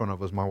do it in front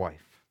of was my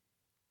wife.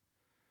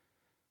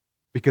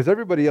 Because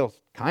everybody else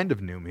kind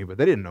of knew me, but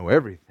they didn't know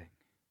everything.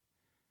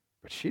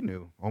 But she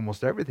knew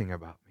almost everything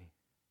about me.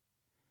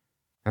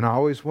 And I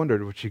always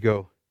wondered, would she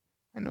go,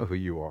 I know who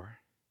you are.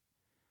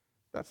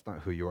 That's not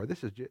who you are.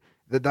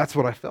 That's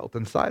what I felt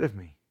inside of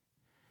me.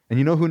 And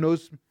you know who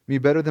knows me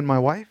better than my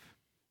wife?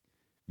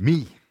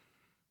 Me.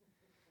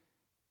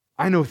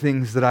 I know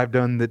things that I've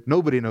done that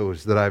nobody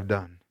knows that I've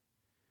done.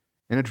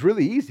 And it's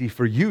really easy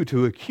for you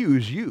to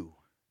accuse you.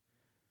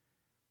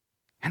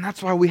 And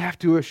that's why we have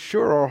to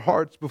assure our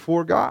hearts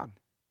before God.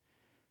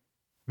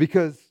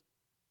 Because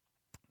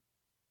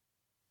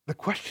the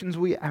questions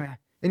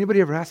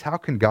anybody ever ask, how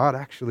can God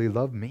actually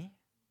love me?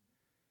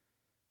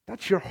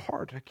 That's your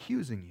heart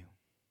accusing you.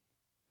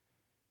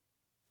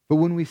 But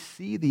when we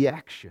see the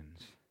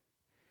actions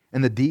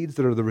and the deeds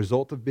that are the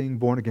result of being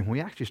born again, when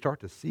we actually start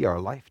to see our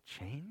life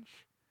change,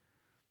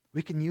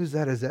 we can use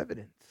that as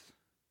evidence.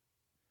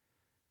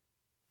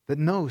 That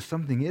no,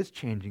 something is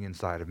changing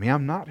inside of me.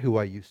 I'm not who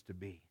I used to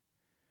be.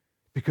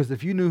 Because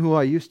if you knew who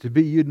I used to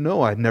be, you'd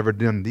know I'd never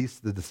done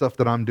the stuff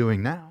that I'm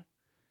doing now.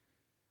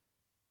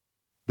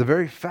 The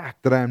very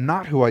fact that I am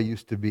not who I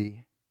used to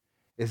be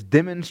is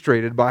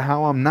demonstrated by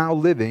how I'm now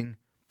living,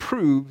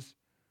 proves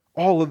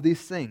all of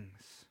these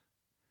things.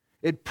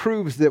 It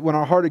proves that when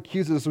our heart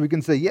accuses us, we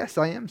can say, yes,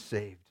 I am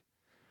saved.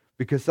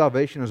 Because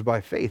salvation is by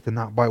faith and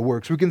not by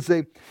works. We can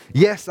say,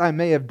 yes, I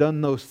may have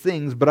done those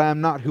things, but I am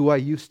not who I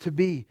used to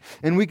be.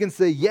 And we can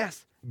say,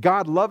 yes,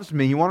 God loves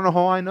me. You want to know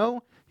how I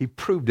know? He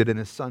proved it in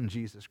His Son,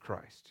 Jesus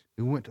Christ,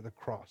 who went to the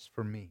cross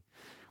for me.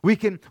 We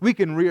can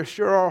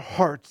reassure our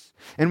hearts,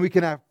 and we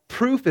can have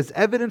proof as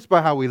evidence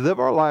by how we live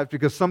our lives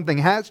because something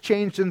has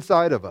changed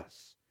inside of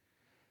us.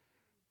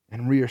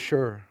 And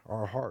reassure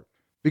our heart.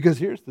 Because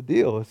here's the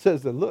deal. It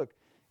says that, look,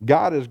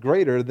 God is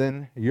greater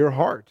than your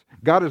heart.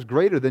 God is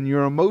greater than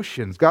your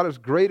emotions. God is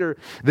greater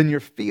than your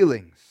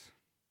feelings.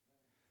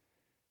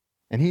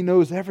 And He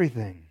knows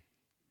everything.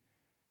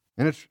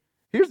 And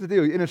here's the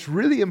deal, and it's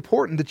really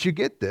important that you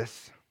get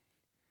this.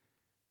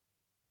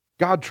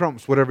 God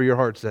trumps whatever your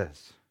heart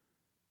says.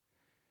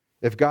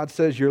 If God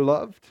says you're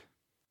loved,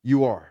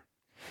 you are.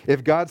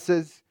 If God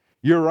says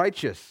you're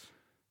righteous,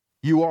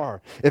 you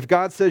are. If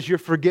God says you're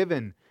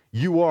forgiven,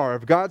 you are.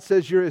 If God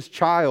says you're His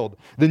child,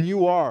 then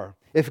you are.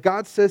 If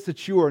God says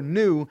that you are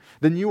new,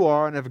 then you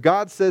are. And if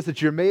God says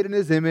that you're made in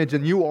His image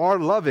and you are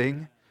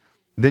loving,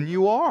 then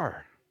you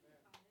are.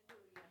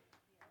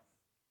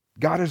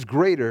 God is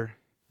greater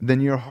than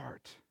your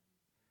heart.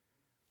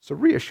 So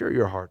reassure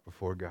your heart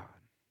before God.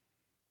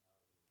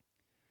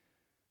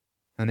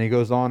 And he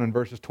goes on in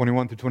verses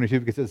 21 through 22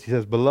 because he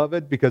says,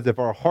 Beloved, because if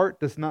our heart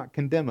does not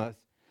condemn us,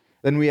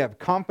 then we have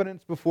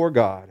confidence before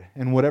God,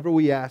 and whatever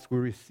we ask we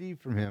receive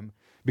from Him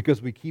because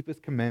we keep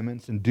His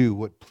commandments and do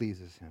what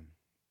pleases Him.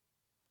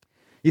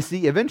 You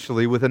see,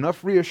 eventually, with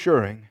enough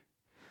reassuring,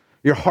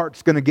 your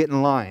heart's going to get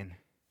in line.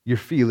 Your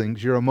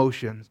feelings, your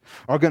emotions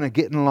are going to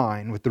get in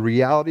line with the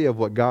reality of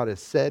what God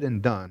has said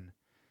and done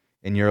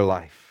in your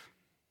life.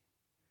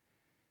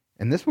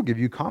 And this will give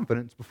you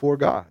confidence before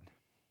God.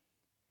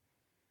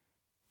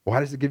 Why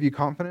does it give you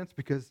confidence?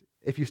 Because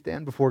if you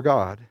stand before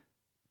God,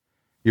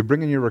 you're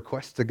bringing your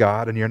requests to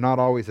God and you're not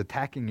always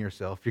attacking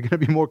yourself. You're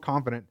going to be more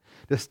confident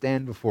to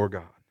stand before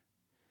God.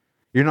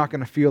 You're not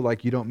going to feel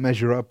like you don't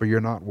measure up or you're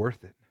not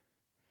worth it.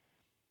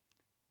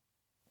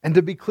 And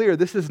to be clear,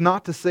 this is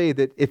not to say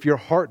that if your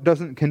heart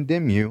doesn't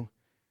condemn you,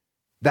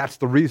 that's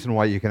the reason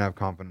why you can have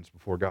confidence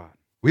before God.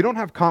 We don't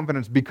have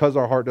confidence because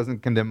our heart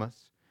doesn't condemn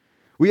us.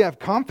 We have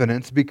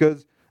confidence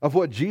because of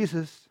what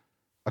Jesus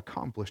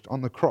accomplished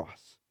on the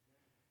cross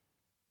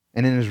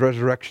and in His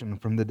resurrection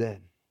from the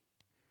dead.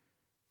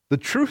 The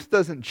truth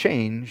doesn't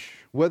change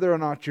whether or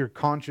not your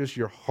conscience,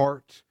 your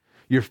heart,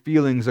 your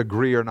feelings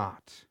agree or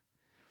not.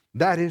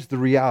 That is the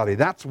reality.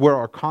 That's where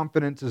our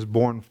confidence is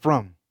born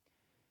from.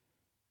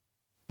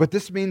 But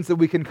this means that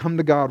we can come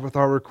to God with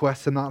our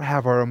requests and not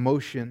have our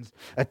emotions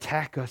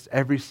attack us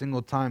every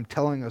single time,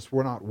 telling us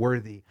we're not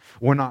worthy,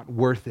 we're not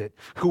worth it.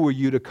 Who are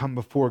you to come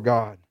before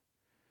God?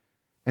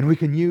 And we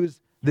can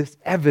use this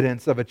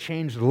evidence of a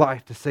changed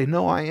life to say,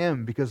 no, I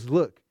am, because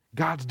look,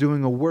 God's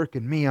doing a work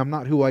in me. I'm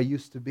not who I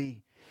used to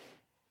be.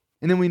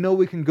 And then we know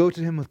we can go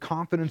to him with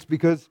confidence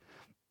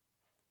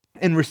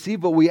and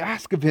receive what we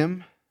ask of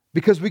him,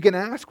 because we can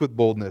ask with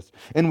boldness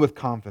and with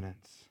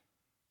confidence.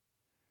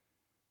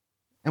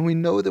 And we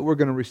know that we're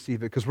going to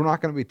receive it because we're not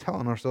going to be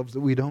telling ourselves that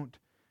we don't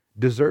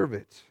deserve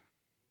it.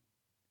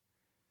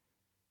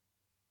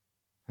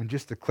 And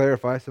just to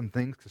clarify some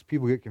things, because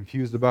people get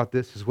confused about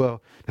this as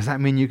well, does that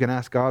mean you can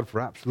ask God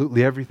for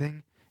absolutely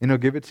everything and he'll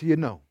give it to you?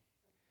 No.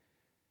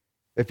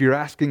 If you're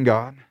asking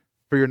God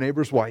for your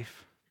neighbor's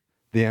wife,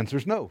 the answer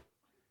is no.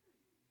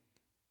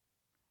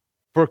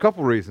 For a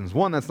couple reasons.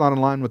 One, that's not in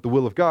line with the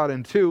will of God.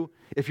 And two,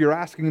 if you're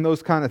asking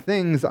those kind of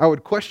things, I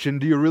would question,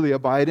 do you really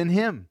abide in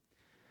him?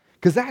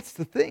 Because that's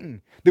the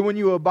thing, that when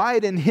you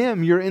abide in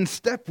him, you're in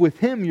step with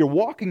him, you're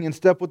walking in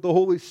step with the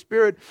Holy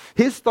Spirit.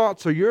 His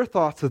thoughts are your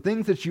thoughts. The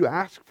things that you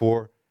ask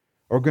for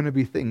are going to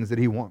be things that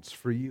he wants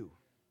for you.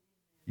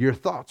 Your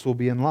thoughts will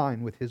be in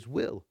line with his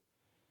will.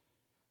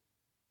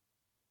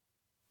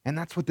 And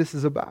that's what this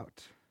is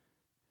about.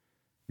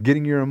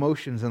 Getting your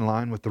emotions in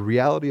line with the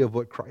reality of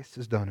what Christ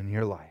has done in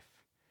your life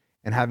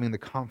and having the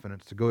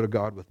confidence to go to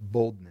God with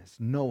boldness,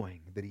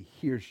 knowing that he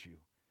hears you.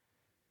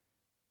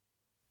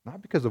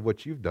 Not because of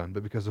what you've done,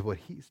 but because of what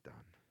he's done.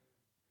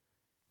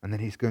 And then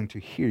he's going to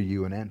hear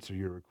you and answer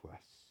your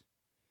requests.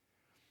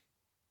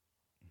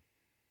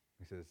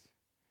 He says,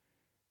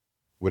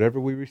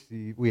 whatever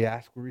we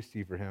ask, we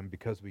receive for him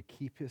because we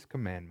keep his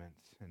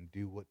commandments and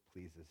do what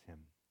pleases him.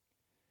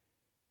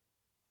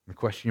 The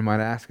question you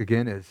might ask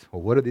again is,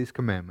 well, what are these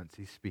commandments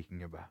he's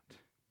speaking about?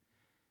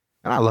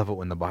 And I love it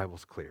when the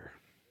Bible's clear.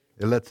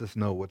 It lets us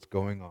know what's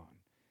going on.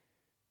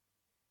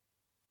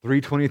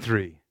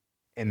 3:23.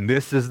 And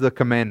this is the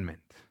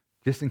commandment.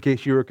 Just in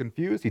case you were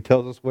confused, he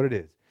tells us what it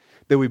is.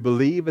 That we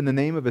believe in the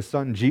name of his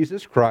Son,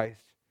 Jesus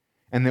Christ,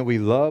 and that we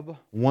love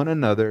one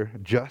another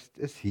just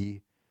as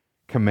he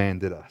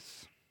commanded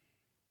us.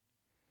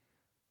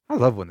 I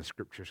love when the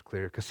Scripture's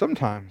clear, because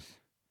sometimes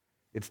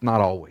it's not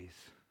always.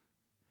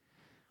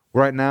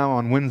 Right now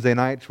on Wednesday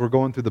nights, we're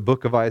going through the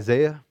book of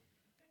Isaiah.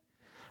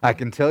 I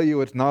can tell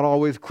you it's not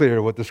always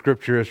clear what the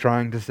Scripture is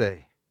trying to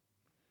say.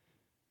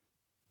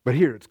 But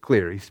here it's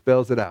clear. He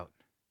spells it out.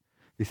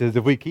 He says,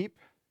 if we keep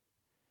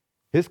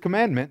his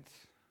commandments,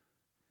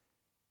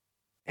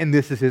 and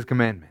this is his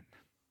commandment.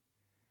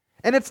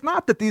 And it's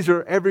not that these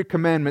are every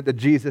commandment that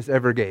Jesus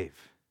ever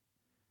gave,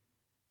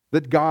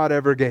 that God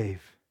ever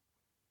gave,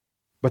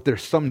 but they're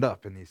summed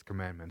up in these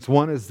commandments.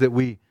 One is that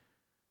we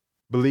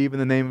believe in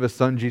the name of his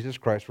Son, Jesus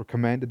Christ. We're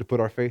commanded to put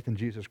our faith in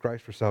Jesus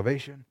Christ for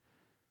salvation,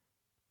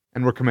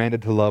 and we're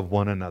commanded to love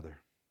one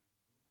another.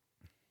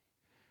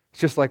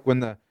 It's just like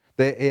when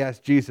they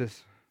asked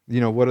Jesus,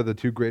 what are the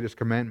two greatest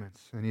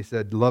commandments? And he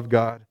said, love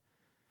God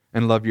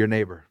and love your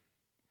neighbor.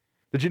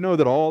 Did you know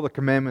that all the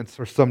commandments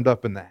are summed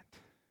up in that?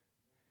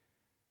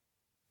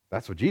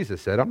 That's what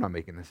Jesus said. I'm not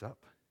making this up.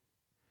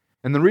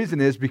 And the reason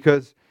is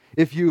because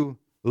if you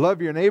love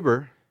your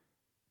neighbor,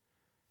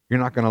 you're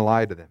not going to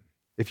lie to them.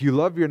 If you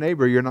love your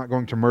neighbor, you're not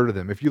going to murder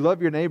them. If you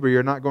love your neighbor,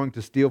 you're not going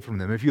to steal from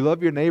them. If you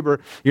love your neighbor,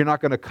 you're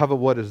not going to covet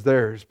what is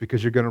theirs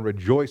because you're going to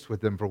rejoice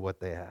with them for what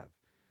they have.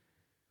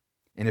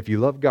 And if you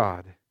love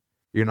God,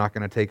 you're not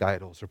going to take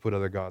idols or put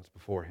other gods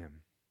before him.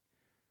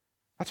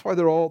 That's why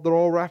they're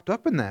all wrapped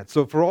up in that.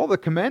 So for all the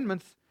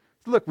commandments,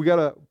 look, we got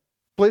to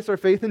place our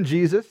faith in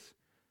Jesus,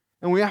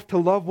 and we have to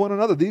love one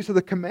another. These are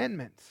the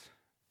commandments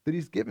that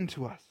he's given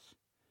to us.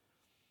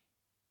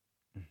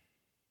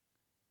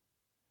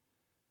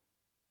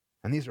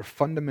 And these are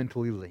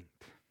fundamentally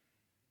linked.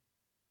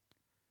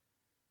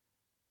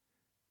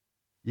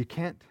 You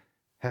can't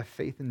have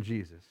faith in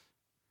Jesus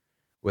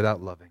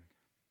without loving.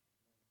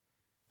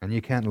 And you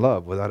can't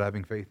love without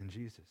having faith in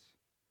Jesus.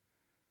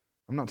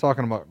 I'm not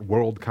talking about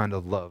world kind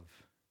of love.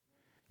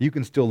 You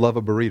can still love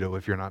a burrito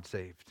if you're not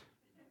saved.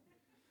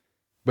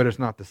 But it's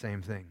not the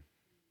same thing.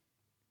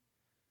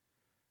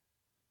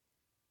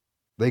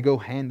 They go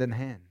hand in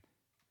hand.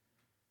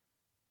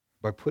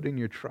 By putting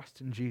your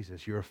trust in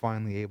Jesus, you are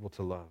finally able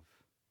to love.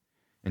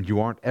 And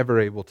you aren't ever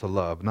able to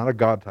love, not a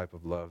God type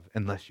of love,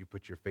 unless you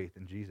put your faith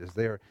in Jesus.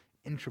 They are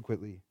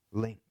intricately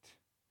linked.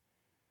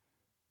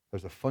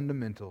 There's a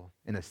fundamental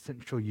and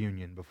essential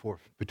union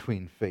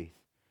between faith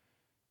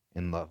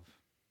and love.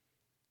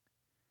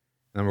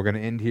 And we're going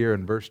to end here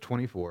in verse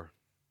 24.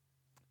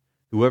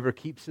 Whoever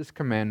keeps his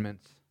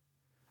commandments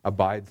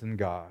abides in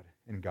God,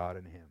 and God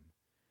in him.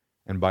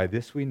 And by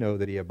this we know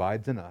that he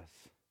abides in us,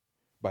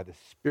 by the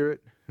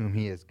Spirit whom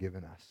he has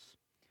given us.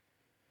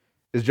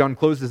 As John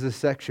closes this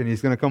section,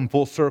 he's going to come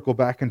full circle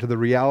back into the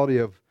reality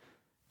of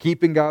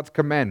keeping God's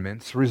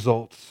commandments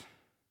results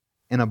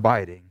in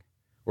abiding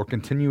or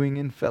continuing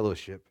in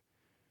fellowship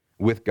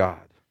with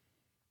God.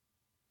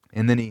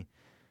 And then he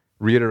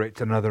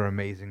reiterates another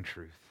amazing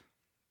truth,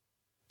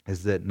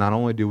 is that not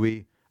only do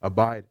we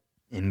abide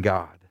in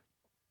God,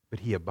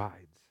 but he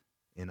abides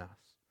in us.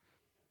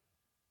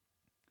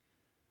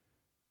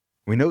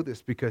 We know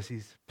this because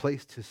he's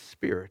placed his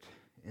Spirit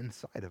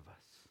inside of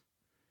us.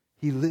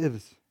 He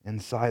lives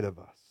inside of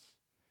us.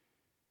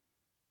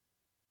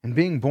 And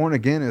being born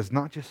again is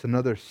not just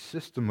another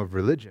system of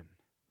religion.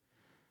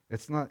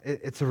 It's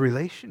a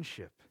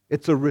relationship.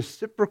 It's a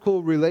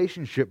reciprocal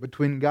relationship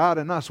between God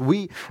and us.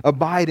 We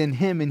abide in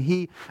Him and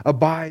He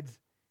abides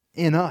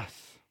in us.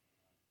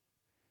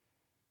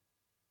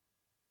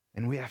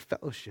 And we have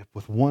fellowship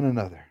with one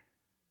another.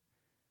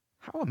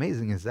 How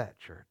amazing is that,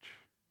 church?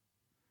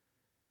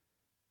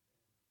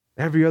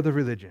 Every other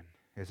religion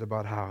is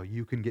about how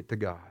you can get to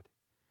God.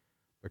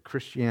 But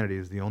Christianity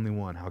is the only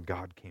one how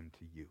God came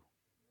to you.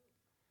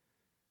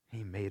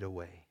 He made a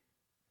way.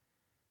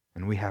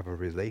 And we have a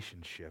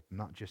relationship,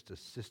 not just a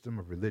system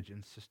of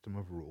religion, system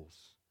of rules.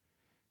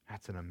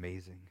 That's an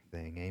amazing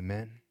thing.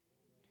 Amen?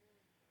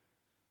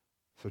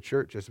 So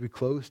church, as we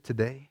close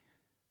today,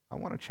 I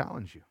want to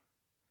challenge you.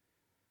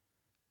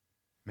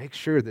 Make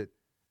sure that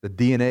the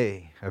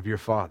DNA of your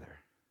Father,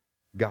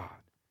 God,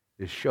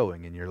 is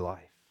showing in your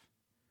life.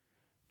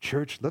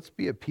 Church, let's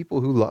be a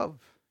people who love.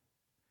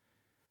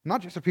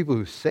 Not just a people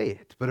who say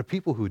it, but a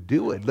people who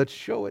do it. Let's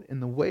show it in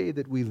the way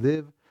that we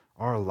live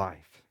our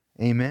life.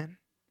 Amen?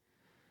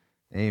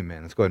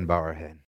 Amen. Let's go ahead and bow our head.